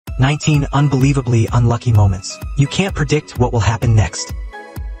19 unbelievably unlucky moments. You can't predict what will happen next.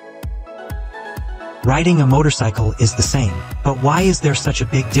 Riding a motorcycle is the same, but why is there such a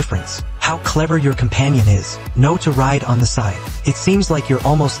big difference? How clever your companion is. Know to ride on the side. It seems like you're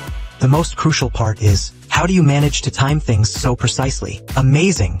almost... The most crucial part is, how do you manage to time things so precisely?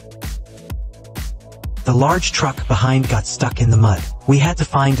 Amazing! The large truck behind got stuck in the mud. We had to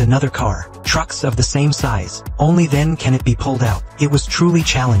find another car. Trucks of the same size. Only then can it be pulled out. It was truly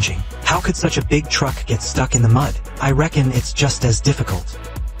challenging. How could such a big truck get stuck in the mud? I reckon it's just as difficult.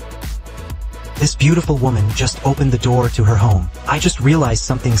 This beautiful woman just opened the door to her home. I just realized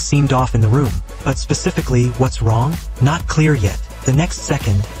something seemed off in the room. But specifically, what's wrong? Not clear yet. The next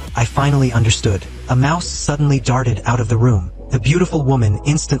second, I finally understood. A mouse suddenly darted out of the room. The beautiful woman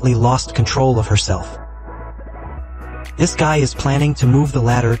instantly lost control of herself. This guy is planning to move the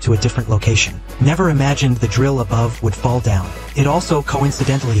ladder to a different location. Never imagined the drill above would fall down. It also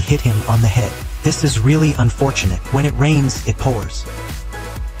coincidentally hit him on the head. This is really unfortunate. When it rains, it pours.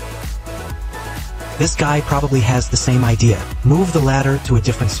 This guy probably has the same idea. Move the ladder to a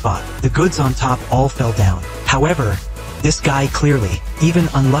different spot. The goods on top all fell down. However, this guy clearly, even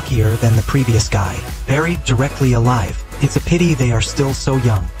unluckier than the previous guy, buried directly alive. It's a pity they are still so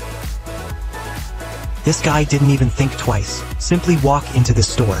young. This guy didn't even think twice. Simply walk into the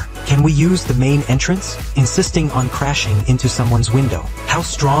store. Can we use the main entrance? Insisting on crashing into someone's window. How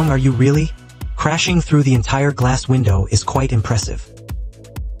strong are you really? Crashing through the entire glass window is quite impressive.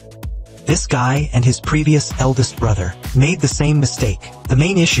 This guy and his previous eldest brother made the same mistake. The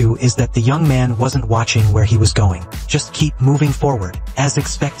main issue is that the young man wasn't watching where he was going. Just keep moving forward. As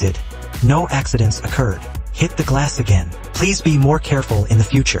expected, no accidents occurred. Hit the glass again. Please be more careful in the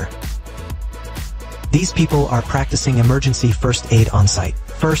future. These people are practicing emergency first aid on site.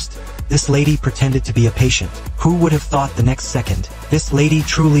 First, this lady pretended to be a patient. Who would have thought the next second, this lady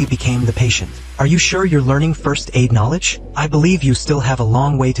truly became the patient? Are you sure you're learning first aid knowledge? I believe you still have a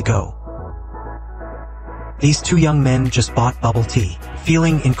long way to go. These two young men just bought bubble tea,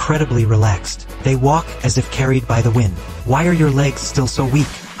 feeling incredibly relaxed. They walk as if carried by the wind. Why are your legs still so weak?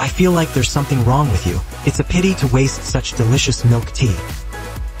 I feel like there's something wrong with you. It's a pity to waste such delicious milk tea.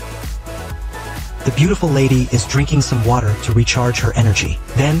 The beautiful lady is drinking some water to recharge her energy.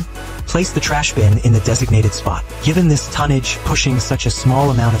 Then, place the trash bin in the designated spot. Given this tonnage pushing such a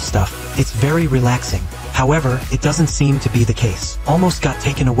small amount of stuff, it's very relaxing. However, it doesn't seem to be the case. Almost got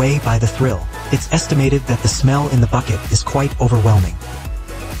taken away by the thrill. It's estimated that the smell in the bucket is quite overwhelming.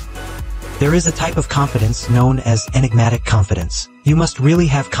 There is a type of confidence known as enigmatic confidence. You must really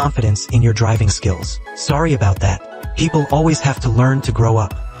have confidence in your driving skills. Sorry about that. People always have to learn to grow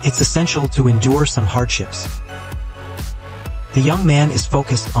up. It's essential to endure some hardships. The young man is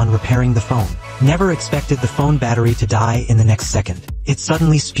focused on repairing the phone. Never expected the phone battery to die in the next second. It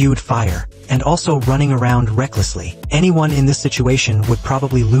suddenly spewed fire, and also running around recklessly. Anyone in this situation would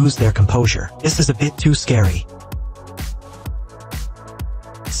probably lose their composure. This is a bit too scary.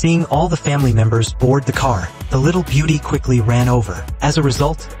 Seeing all the family members board the car, the little beauty quickly ran over. As a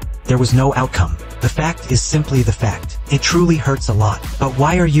result, there was no outcome. The fact is simply the fact. It truly hurts a lot. But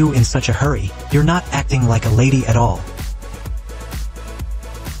why are you in such a hurry? You're not acting like a lady at all.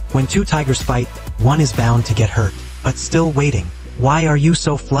 When two tigers fight, one is bound to get hurt. But still waiting. Why are you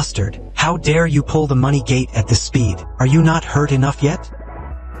so flustered? How dare you pull the money gate at this speed? Are you not hurt enough yet?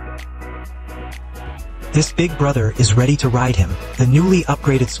 This big brother is ready to ride him. The newly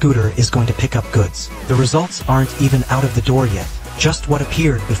upgraded scooter is going to pick up goods. The results aren't even out of the door yet. Just what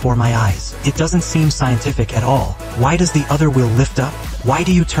appeared before my eyes. It doesn't seem scientific at all. Why does the other wheel lift up? Why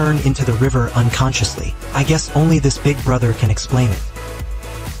do you turn into the river unconsciously? I guess only this big brother can explain it.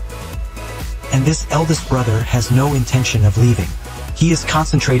 And this eldest brother has no intention of leaving. He is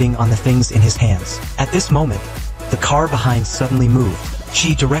concentrating on the things in his hands. At this moment, the car behind suddenly moved.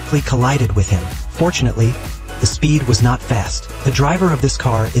 She directly collided with him. Fortunately, the speed was not fast. The driver of this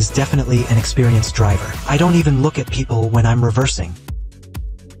car is definitely an experienced driver. I don't even look at people when I'm reversing.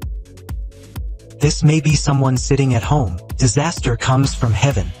 This may be someone sitting at home. Disaster comes from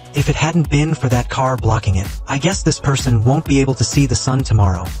heaven. If it hadn't been for that car blocking it, I guess this person won't be able to see the sun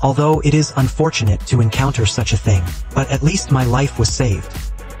tomorrow. Although it is unfortunate to encounter such a thing. But at least my life was saved.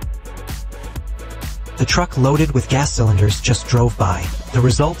 The truck loaded with gas cylinders just drove by. The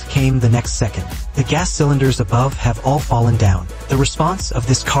result came the next second. The gas cylinders above have all fallen down. The response of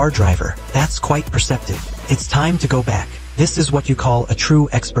this car driver, that's quite perceptive. It's time to go back. This is what you call a true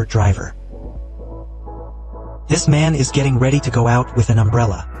expert driver. This man is getting ready to go out with an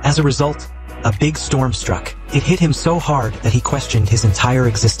umbrella. As a result, a big storm struck. It hit him so hard that he questioned his entire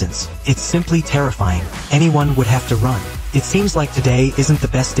existence. It's simply terrifying. Anyone would have to run. It seems like today isn't the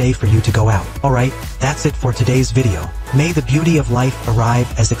best day for you to go out. Alright, that's it for today's video. May the beauty of life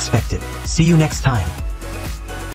arrive as expected. See you next time.